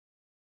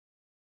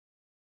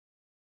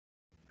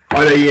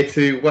Hi there, Year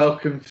 2.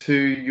 Welcome to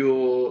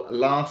your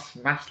last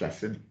maths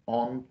lesson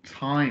on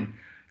time.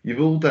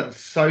 You've all done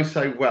so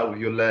well with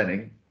your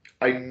learning.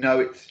 I know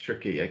it's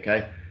tricky,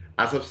 okay?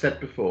 As I've said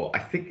before, I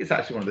think it's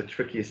actually one of the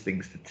trickiest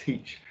things to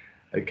teach,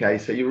 okay?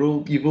 So you've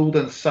all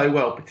done so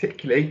well,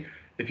 particularly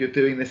if you're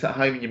doing this at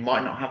home and you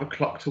might not have a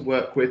clock to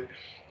work with.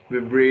 We're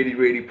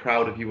really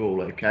proud of you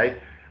all, okay?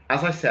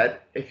 As I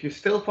said, if you're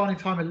still finding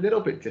time a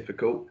little bit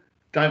difficult,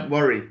 don't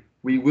worry.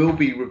 We will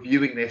be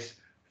reviewing this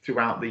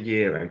throughout the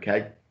year,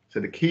 okay? So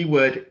the key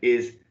word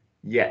is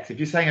yet. If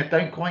you're saying I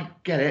don't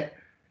quite get it,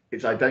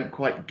 it's I don't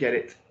quite get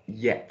it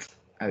yet.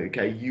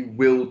 Okay, you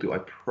will do, I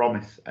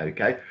promise.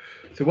 Okay,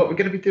 so what we're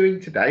going to be doing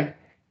today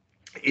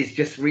is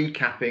just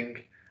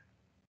recapping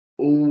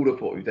all of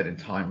what we've done in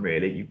time,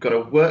 really. You've got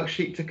a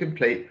worksheet to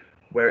complete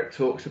where it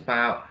talks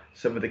about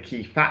some of the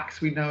key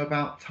facts we know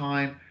about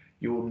time.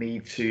 You will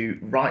need to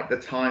write the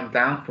time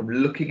down from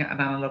looking at an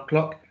analog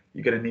clock.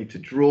 You're going to need to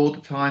draw the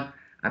time,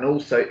 and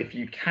also, if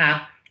you can,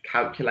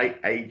 calculate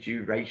a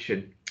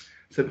duration.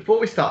 So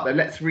before we start though,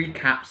 let's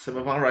recap some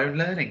of our own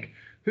learning.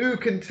 Who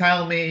can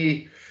tell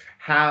me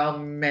how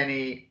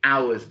many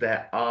hours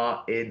there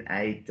are in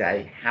a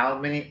day? How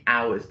many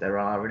hours there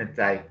are in a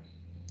day?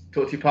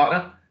 Talk to your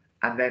partner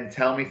and then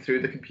tell me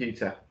through the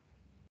computer.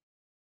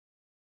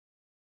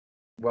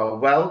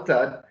 Well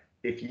done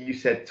if you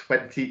said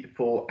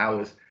 24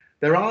 hours.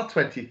 There are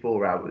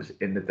 24 hours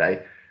in the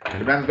day.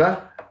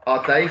 Remember,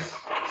 our day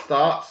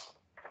starts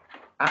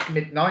at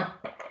midnight.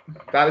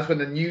 That is when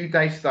the new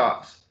day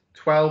starts,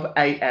 12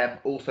 a.m.,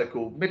 also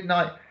called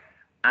midnight,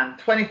 and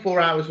 24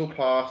 hours will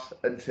pass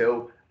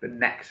until the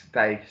next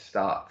day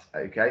starts,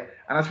 okay?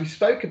 And as we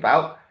spoke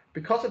about,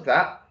 because of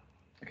that,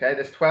 okay,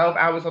 there's 12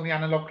 hours on the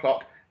analog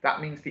clock. That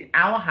means the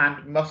hour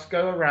hand must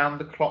go around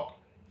the clock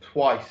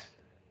twice.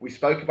 We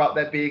spoke about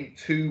there being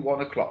two 1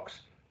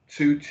 o'clocks,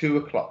 two 2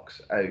 o'clocks,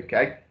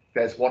 okay?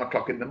 There's 1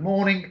 o'clock in the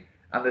morning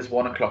and there's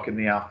 1 o'clock in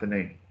the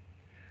afternoon.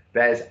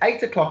 There's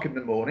 8 o'clock in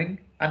the morning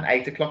and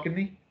 8 o'clock in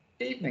the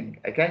evening,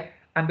 okay?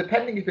 And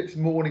depending if it's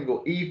morning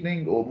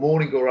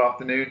or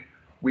afternoon,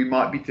 we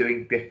might be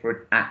doing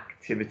different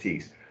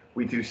activities.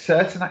 We do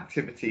certain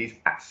activities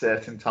at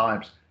certain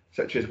times,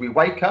 such as we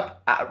wake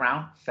up at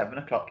around 7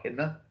 o'clock in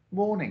the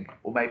morning,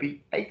 or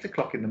maybe 8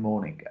 o'clock in the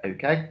morning,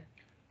 okay?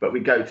 But we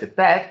go to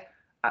bed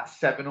at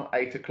 7 or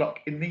 8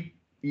 o'clock in the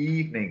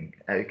evening,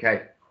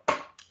 okay?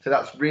 So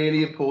that's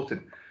really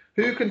important.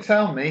 Who can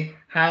tell me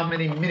how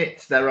many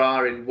minutes there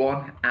are in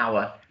 1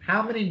 hour?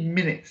 How many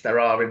minutes there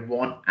are in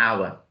 1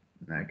 hour?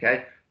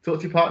 Okay, talk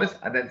to your partners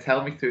and then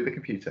tell me through the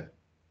computer.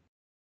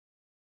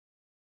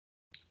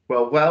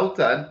 Well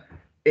done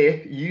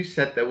if you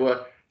said there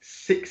were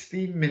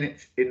 60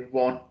 minutes in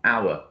 1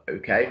 hour,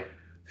 okay?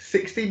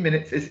 60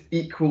 minutes is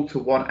equal to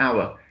 1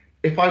 hour.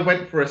 If I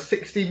went for a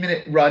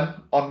 60-minute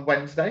run on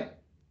Wednesday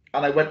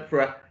and I went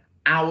for an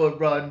hour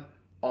run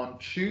on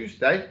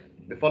Tuesday,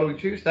 the following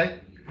Tuesday,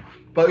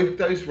 both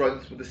those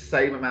runs were the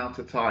same amount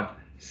of time.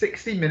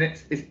 60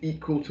 minutes is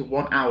equal to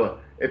 1 hour.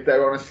 If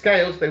they're on a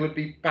scales, they would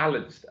be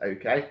balanced,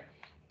 okay?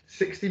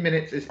 60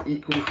 minutes is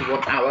equal to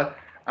 1 hour,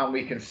 and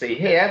we can see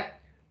here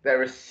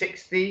there are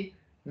 60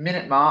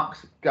 minute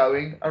marks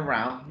going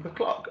around the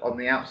clock on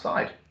the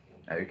outside,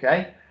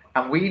 okay?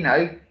 And we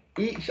know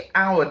each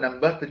hour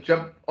number, the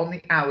jump on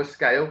the hour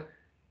scale,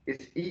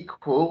 is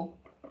equal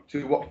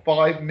to what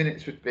 5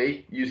 minutes would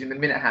be using the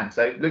minute hand.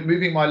 So look,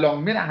 moving my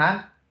long minute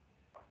hand,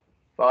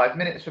 5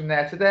 minutes from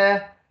there to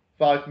there,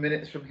 5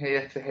 minutes from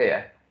here to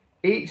here.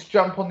 Each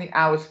jump on the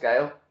hour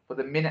scale for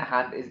the minute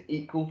hand is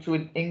equal to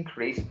an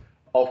increase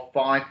of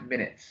 5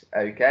 minutes,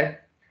 okay?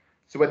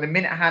 So when the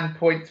minute hand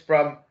points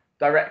from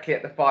directly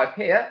at the 5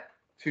 here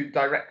to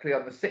directly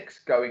on the 6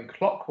 going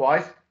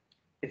clockwise,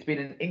 it's been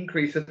an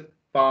increase of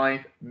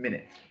 5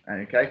 minutes,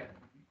 okay?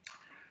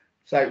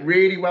 So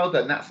really well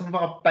done. That's some of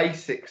our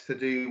basics to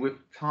do with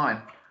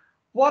time.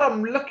 What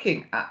I'm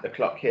looking at the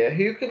clock here,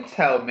 who can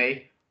tell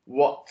me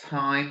what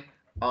time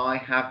I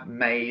have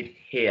made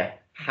here?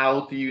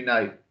 How do you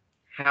know?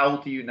 How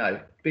do you know?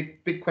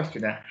 Big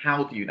question there.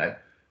 How do you know?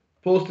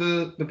 Pause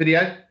the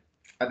video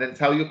and then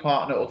tell your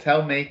partner or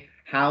tell me,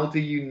 how do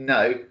you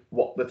know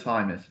what the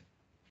time is?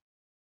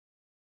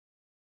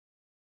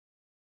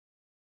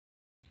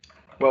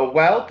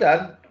 Well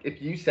done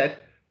if you said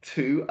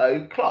 2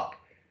 o'clock.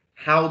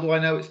 How do I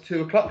know it's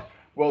 2 o'clock?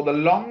 Well, the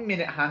long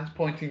minute hand's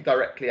pointing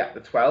directly at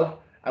the 12,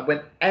 and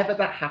whenever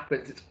that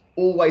happens, it's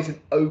always an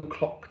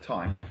o'clock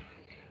time.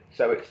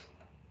 So it's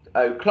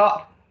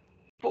o'clock,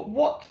 but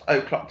what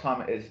o'clock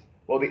time it is?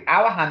 Well, the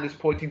hour hand is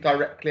pointing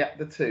directly at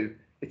the 2.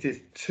 It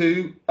is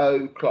 2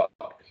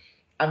 o'clock.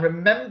 And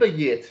remember,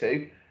 year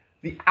 2,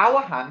 the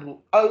hour hand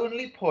will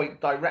only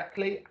point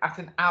directly at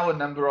an hour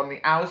number on the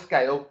hour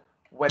scale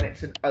when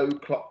it's an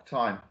o'clock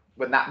time,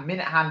 when that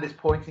minute hand is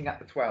pointing at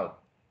the 12.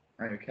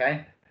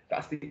 Okay,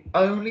 that's the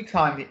only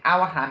time the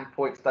hour hand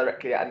points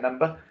directly at a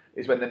number,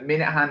 is when the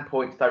minute hand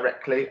points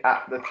directly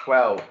at the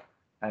 12.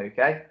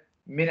 Okay,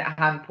 minute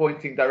hand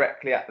pointing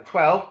directly at the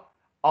 12,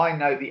 I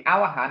know the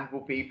hour hand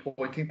will be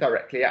pointing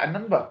directly at a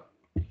number,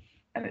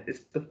 and it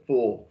is the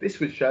 4. This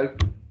would show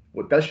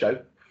Well, it does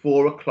show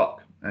 4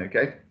 o'clock.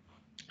 Okay.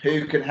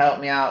 Who can help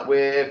me out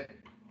with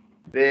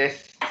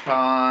this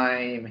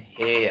time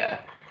here?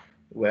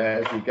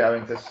 Where's he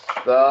going to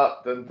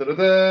start? Dun, dun, dun,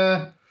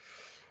 dun.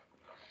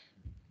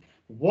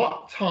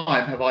 What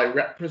time have I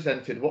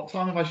represented? What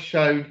time have I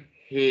shown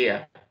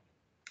here?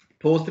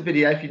 Pause the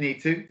video if you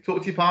need to.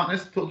 Talk to your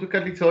partners, talk to a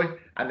cuddly toy,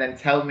 and then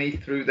tell me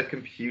through the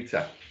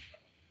computer.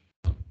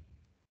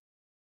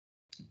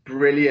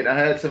 Brilliant. I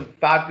heard some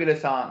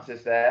fabulous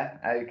answers there.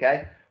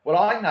 Okay. Well,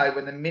 I know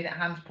when the minute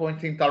hand's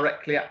pointing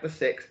directly at the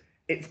 6,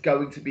 it's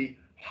going to be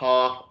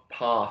 1/2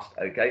 past.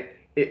 Okay.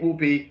 It will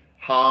be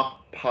 1/2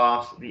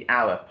 past the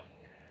hour.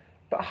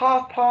 But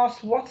 1/2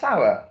 past what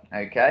hour?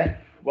 Okay.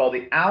 Well,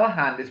 the hour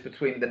hand is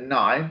between the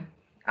 9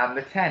 and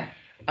the 10.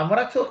 And when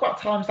I talk about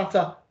times that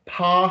are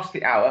past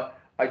the hour,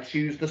 I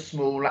choose the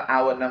smaller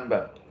hour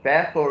number.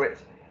 Therefore,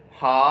 it's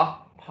 1/2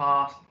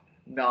 past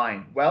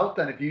 9. Well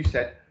done if you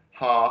said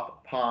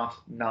 1/2 past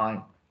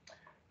 9.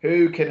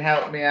 Who can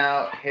help me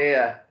out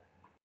here?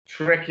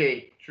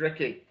 Tricky.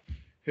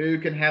 Who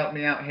can help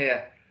me out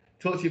here?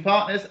 Talk to your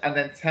partners and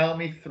then tell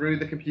me through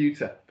the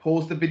computer.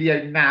 Pause the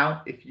video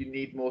now if you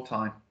need more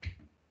time.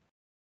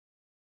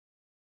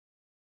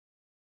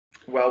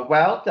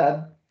 Well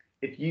done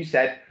if you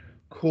said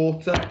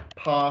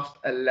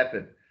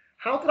 11:15.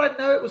 How did I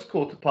know it was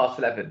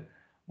 11:15?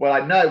 Well,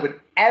 I know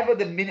whenever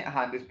the minute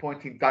hand is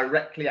pointing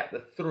directly at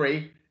the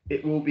 3,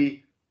 it will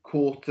be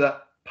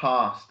 1/4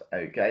 past,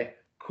 okay?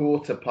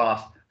 1/4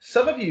 past.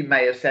 Some of you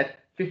may have said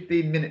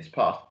 15 minutes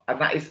past, and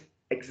that is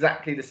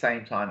exactly the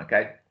same time,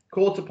 okay?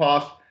 1/4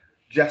 past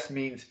just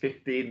means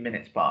 15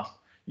 minutes past.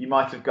 You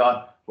might have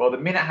gone, well, the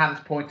minute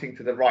hand's pointing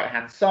to the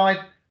right-hand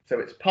side, so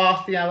it's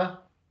past the hour.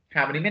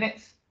 How many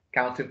minutes?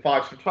 Counting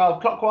 5s from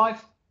 12 clockwise.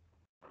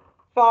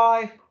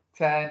 5,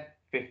 10,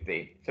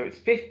 15. So it's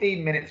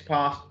 15 minutes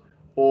past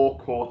or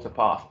 1/4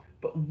 past.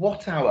 But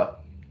what hour?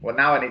 Well,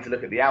 now I need to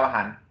look at the hour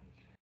hand.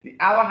 The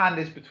hour hand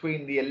is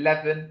between the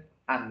 11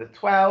 and the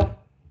 12.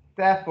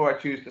 Therefore, I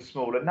choose the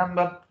smaller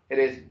number. It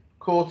is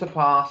 1/4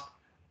 past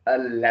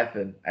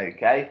 11.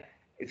 Okay,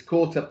 it's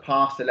 1/4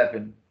 past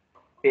 11.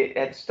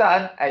 It's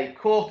done a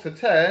quarter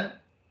turn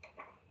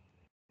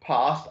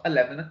past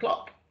 11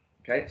 o'clock.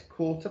 Okay, it's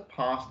 1/4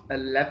 past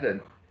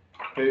 11.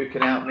 Who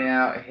can help me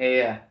out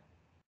here?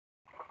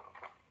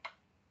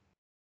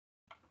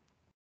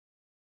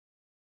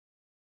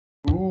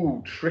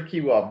 Ooh, tricky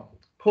one.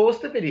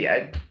 Pause the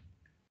video,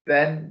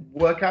 then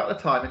work out the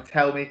time and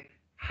tell me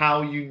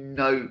how you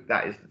know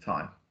that is the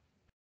time.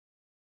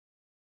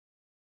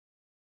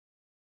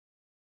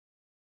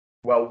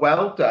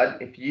 Well done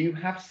if you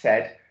have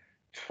said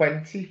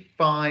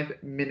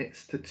 25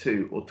 minutes to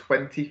 2 or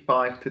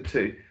 25 to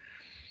 2.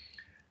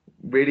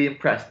 Really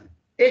impressed.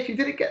 If you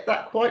didn't get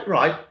that quite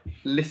right,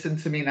 listen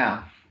to me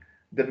now.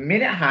 The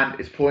minute hand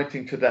is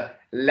pointing to the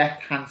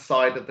left-hand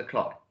side of the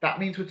clock. That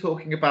means we're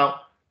talking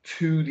about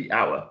to the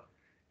hour.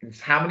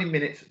 It's how many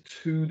minutes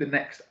to the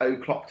next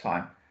o'clock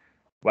time.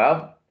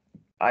 Well,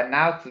 I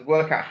now, to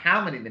work out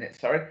how many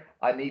minutes,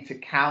 I need to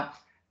count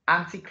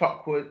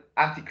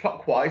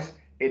anti-clockwise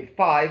in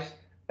 5s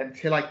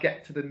until I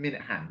get to the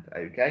minute hand,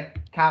 okay?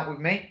 Count with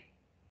me.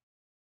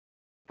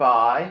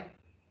 5,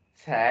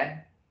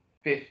 10,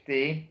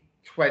 15,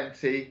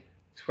 20,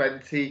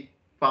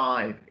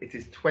 25. It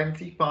is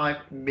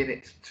 25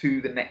 minutes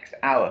to the next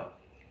hour.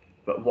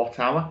 But what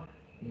hour?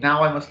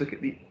 Now I must look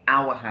at the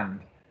hour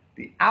hand.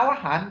 The hour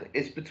hand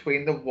is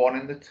between the 1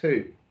 and the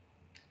 2.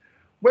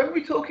 When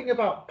we're talking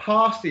about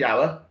past the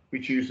hour,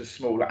 we choose the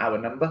smaller hour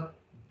number.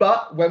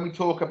 But when we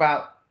talk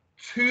about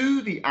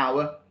to the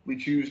hour, we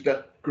choose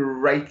the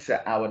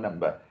greater hour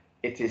number.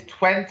 It is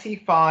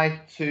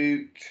 25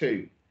 to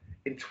 2.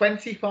 In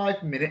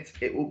 25 minutes,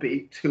 it will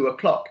be 2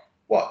 o'clock.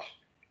 Watch.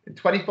 In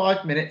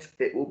 25 minutes,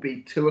 it will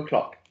be 2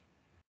 o'clock.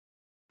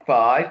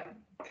 5,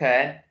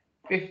 10,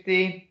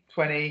 15,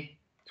 20,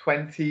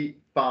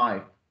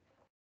 25.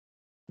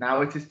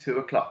 Now it is 2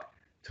 o'clock.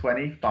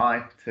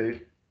 25 to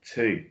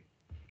 2.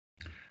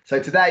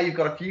 So today you've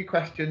got a few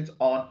questions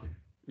on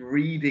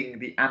reading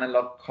the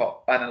analog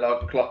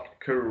clock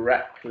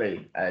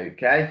correctly.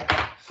 Okay.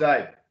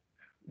 So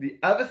the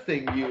other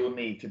thing you will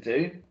need to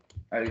do,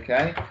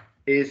 okay,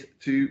 is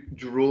to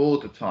draw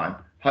the time.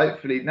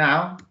 Hopefully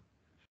now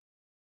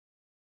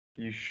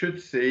you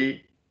should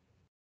see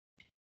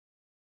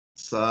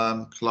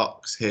some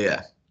clocks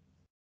here.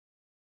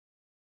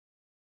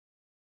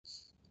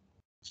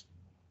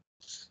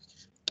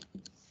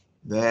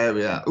 There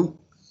we are. Ooh.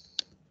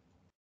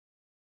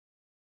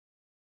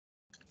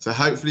 So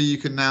hopefully you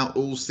can now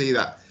all see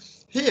that.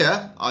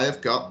 Here I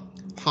have got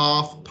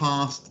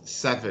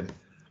 7:30.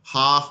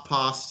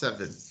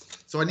 7:30.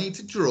 So I need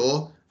to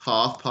draw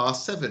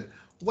 7:30.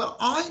 Well,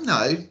 I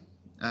know,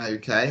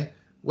 okay,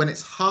 when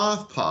it's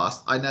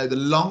 7:30, I know the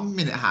long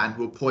minute hand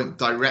will point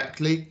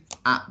directly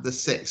at the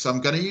 6. So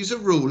I'm going to use a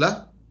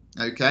ruler,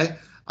 okay?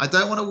 I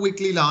don't want a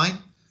wiggly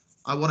line.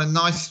 I want a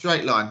nice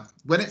straight line.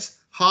 When it's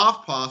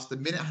 7:30, the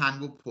minute hand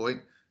will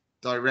point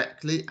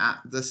directly at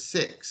the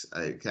 6,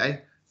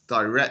 okay?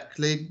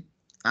 Directly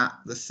at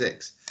the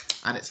 6.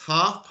 and it's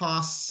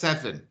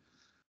 7:30.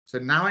 So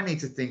now I need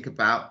to think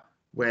about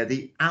where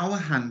the hour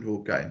hand will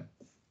go.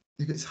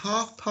 If it's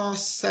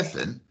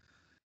 7:30,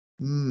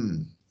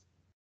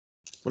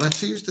 well, I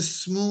choose the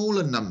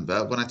smaller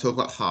number when I talk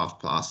about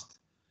 30:30.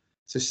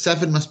 So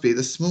 7 must be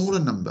the smaller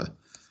number.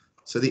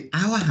 So the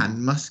hour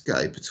hand must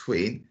go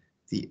between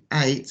the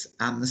 8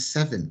 and the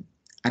 7.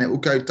 And it will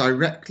go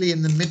directly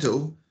in the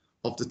middle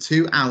of the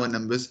 2 hour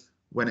numbers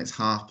when it's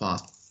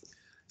 30:30.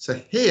 So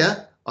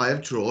here I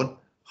have drawn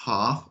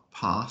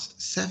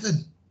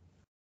 7:30.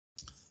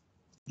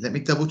 Let me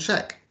double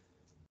check.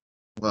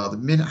 Well, the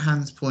minute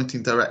hand's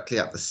pointing directly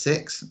at the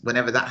 6.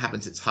 Whenever that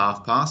happens, it's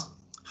 30:30.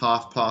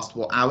 30:30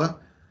 what hour?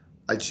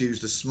 I choose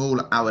the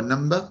smaller hour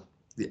number.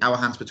 The hour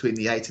hand's between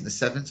the 8 and the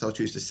 7, so I'll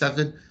choose the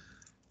 7.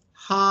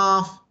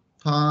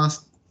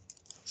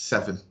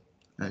 7:30.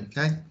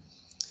 Okay.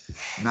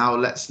 Now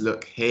let's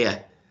look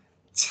here.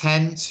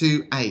 10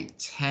 to 8.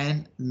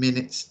 10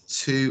 minutes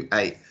to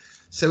 8.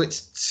 So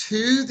it's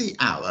to the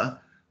hour.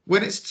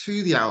 When it's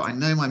to the hour, I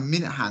know my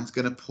minute hand's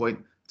going to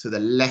point to the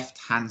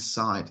left-hand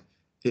side.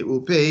 It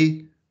will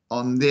be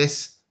on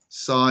this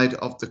side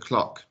of the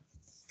clock.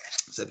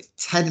 So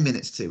 10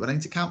 minutes to. But I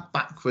need to count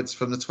backwards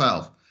from the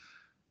 12.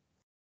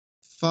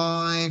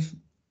 5,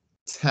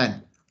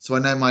 10. So I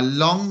know my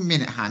long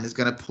minute hand is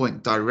going to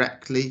point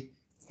directly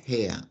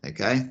here.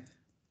 Okay.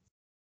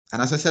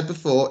 And as I said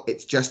before,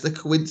 it's just a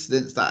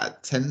coincidence that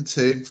at 10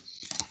 to,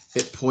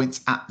 it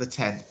points at the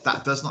 10.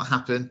 That does not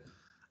happen,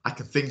 I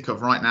can think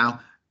of right now,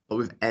 or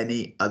with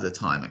any other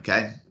time.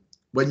 Okay.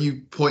 When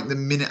you point the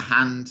minute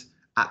hand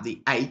at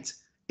the 8,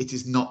 it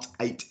is not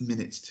 8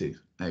 minutes to.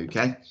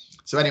 Okay.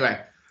 So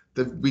anyway,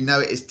 we know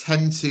it is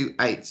 10 to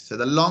 8. So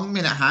the long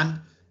minute hand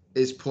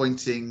is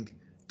pointing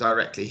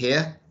directly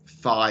here,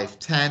 5,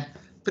 10,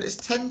 but it's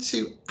 10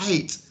 to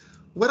 8.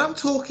 When I'm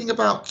talking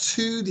about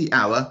to the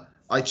hour,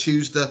 I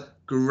choose the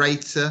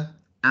greater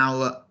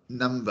hour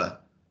number.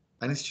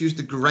 I need to choose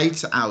the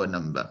greater hour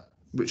number,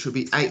 which will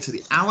be 8. So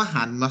the hour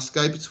hand must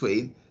go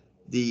between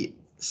the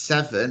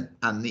 7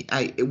 and the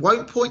 8. It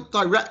won't point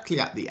directly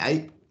at the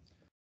 8.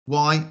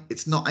 Why?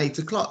 It's not 8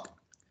 o'clock.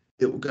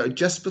 It will go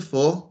just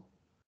before.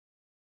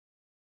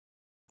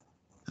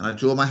 And I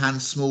draw my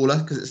hand smaller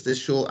because it's this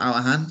short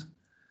hour hand.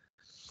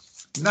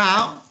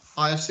 Now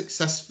I have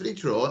successfully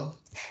drawn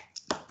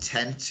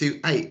 10 to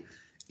 8.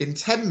 In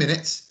 10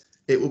 minutes,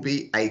 it will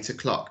be 8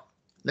 o'clock.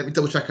 Let me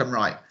double check I'm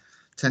right.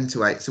 10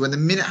 to 8. So when the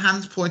minute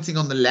hand's pointing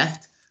on the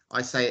left,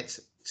 I say it's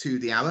to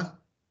the hour.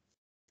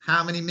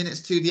 How many minutes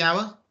to the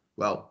hour?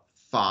 Well,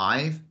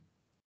 5,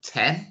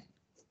 10.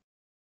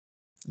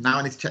 Now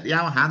I need to check the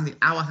hour hand. The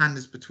hour hand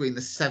is between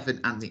the 7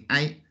 and the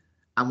 8.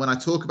 And when I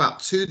talk about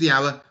to the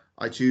hour,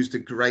 I choose the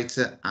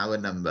greater hour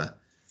number.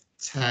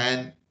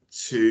 10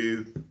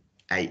 to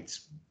 8.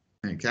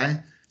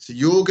 Okay. So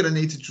you're going to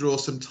need to draw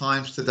some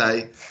times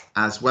today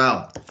as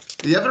well.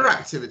 The other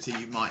activity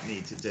you might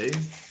need to do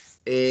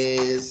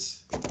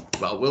is,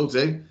 well,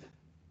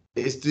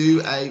 is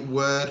do a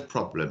word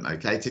problem,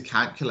 okay, to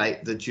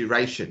calculate the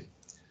duration.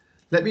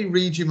 Let me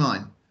read you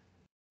mine.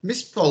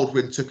 Miss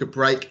Baldwin took a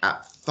break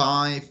at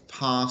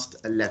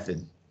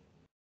 11:05.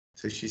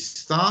 So she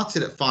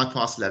started at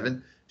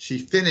 11:05. She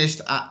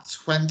finished at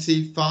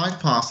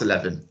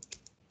 11:25.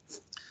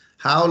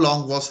 How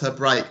long was her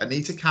break? I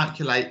need to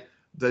calculate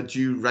the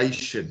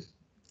duration.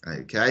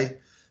 Okay,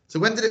 so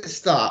when did it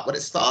start? Well,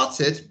 it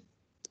started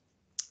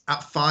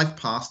at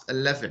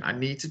 11:05. I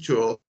need to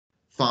draw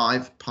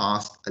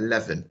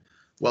 11:05.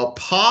 Well,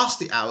 past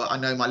the hour, I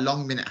know my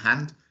long minute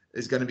hand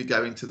is going to be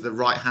going to the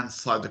right hand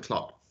side of the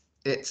clock.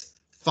 It's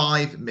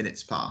 5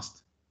 minutes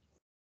past.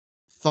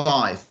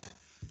 5.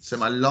 So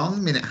my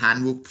long minute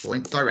hand will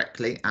point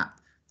directly at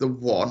the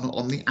 1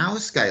 on the hour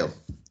scale,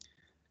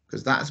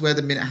 because that's where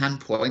the minute hand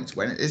points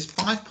when it is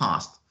 5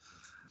 past.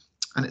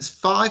 And it's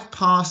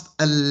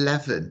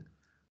 11:05.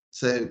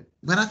 So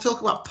when I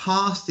talk about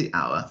past the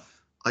hour,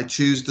 I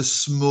choose the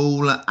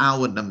smaller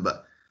hour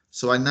number.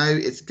 So I know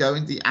it's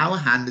going, the hour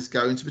hand is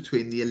going to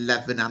between the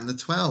 11 and the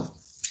 12.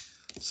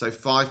 So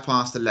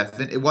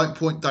 11:05. It won't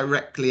point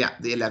directly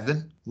at the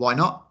 11. Why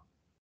not?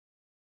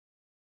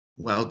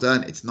 Well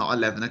done. It's not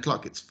 11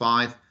 o'clock. It's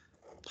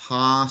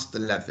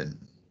 11:05.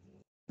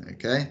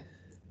 Okay.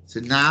 So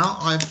now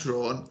I've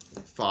drawn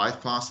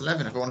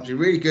 11:05. If I want to be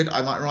really good,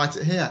 I might write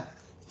it here.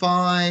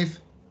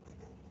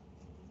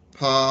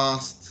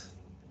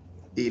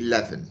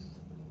 5:11.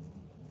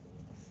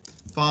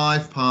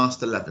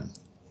 5:11.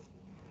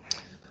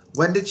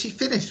 When did she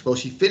finish? Well,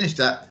 she finished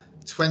at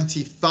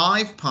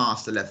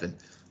 25:11.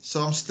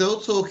 So I'm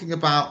still talking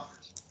about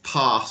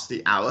past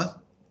the hour.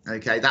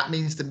 Okay, that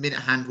means the minute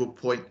hand will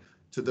point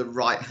to the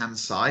right hand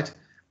side,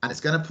 and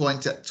it's going to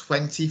point at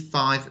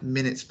 25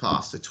 minutes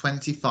past. So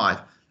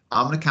 25.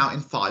 I'm going to count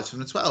in 5s from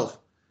the 12.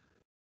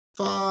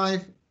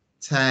 5,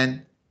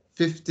 10,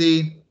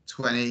 15,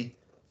 20,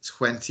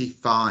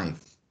 25.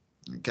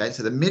 Okay,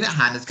 so the minute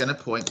hand is going to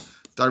point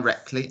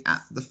directly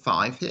at the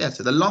 5 here.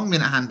 So the long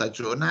minute hand I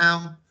draw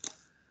now,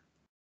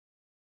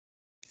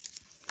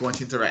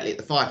 pointing directly at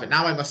the 5. But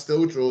now I must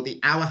still draw the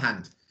hour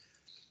hand.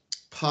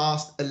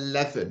 past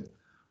 11.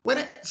 When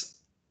it's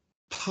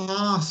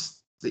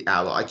past the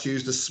hour, I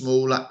choose the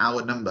smaller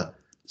hour number.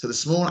 So the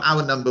smaller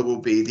hour number will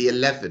be the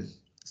 11.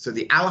 So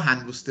the hour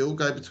hand will still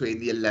go between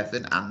the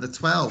 11 and the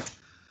 12.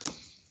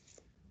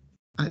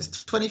 And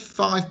it's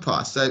 25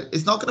 past. So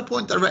it's not going to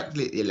point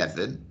directly at the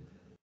 11.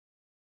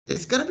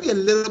 It's going to be a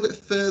little bit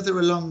further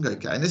along,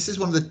 okay? And this is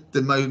one of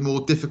the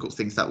more difficult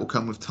things that will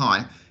come with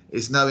time,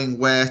 is knowing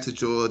where to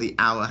draw the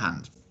hour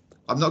hand.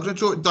 I'm not going to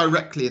draw it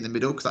directly in the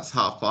middle because that's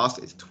half past.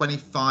 It's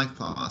 25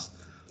 past.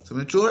 So I'm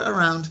going to draw it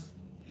around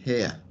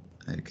here,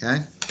 okay?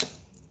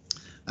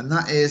 And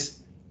that is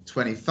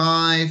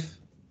 25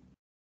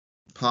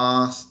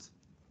 past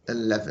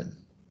 11.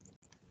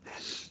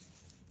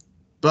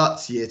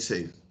 But year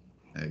 2,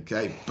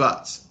 okay?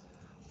 But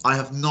I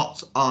have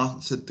not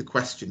answered the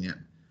question yet.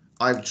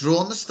 I've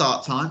drawn the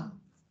start time.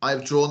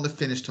 I've drawn the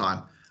finish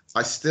time.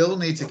 I still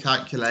need to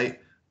calculate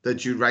the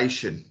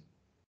duration,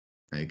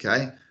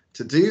 okay?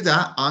 To do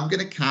that, I'm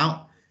going to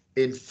count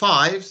in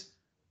 5s,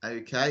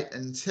 okay,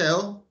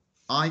 until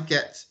I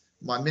get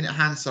my minute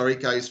hand, sorry,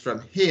 goes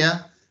from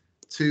here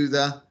to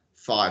the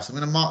 5. So I'm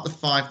going to mark the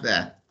 5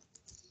 there.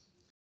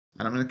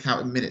 And I'm going to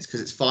count in minutes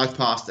because it's 5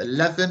 past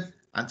 11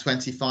 and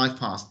 25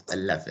 past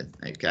 11,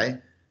 okay?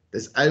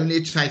 There's only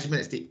a change of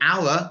minutes. The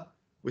hour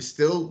was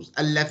still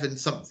 11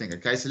 something,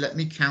 okay? So let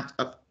me count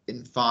up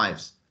in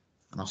 5s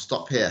and I'll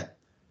stop here.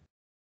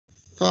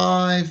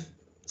 5,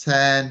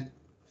 10,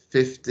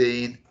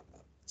 15,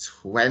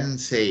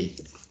 20.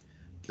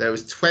 There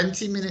was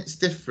 20 minutes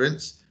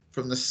difference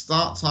from the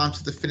start time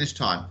to the finish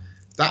time.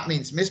 That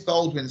means Miss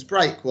Baldwin's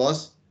break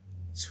was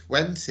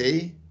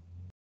 20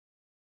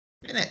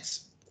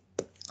 minutes.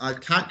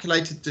 I've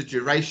calculated the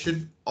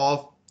duration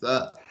of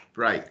the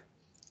break.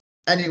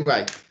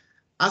 Anyway,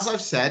 as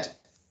I've said,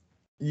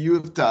 you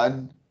have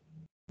done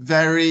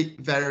very,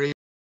 very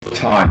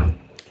time.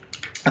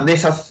 And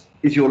this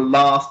is your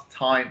last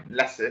time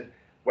lesson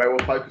where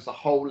we'll focus a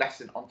whole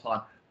lesson on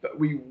time. But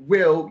we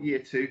will, year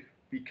 2,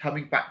 be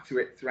coming back to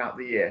it throughout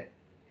the year.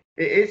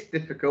 It is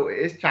difficult, it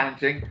is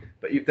challenging,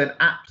 but you've done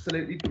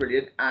absolutely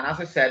brilliant. And as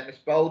I said, Miss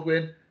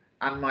Baldwin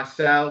and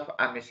myself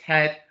and Miss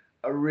Head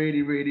are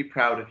really, really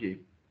proud of you.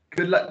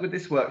 Good luck with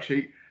this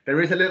worksheet.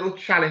 There is a little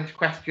challenge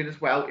question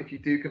as well if you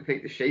do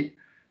complete the sheet.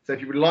 So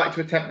if you would like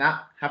to attempt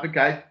that, have a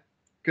go.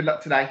 Good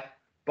luck today.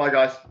 Bye,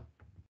 guys.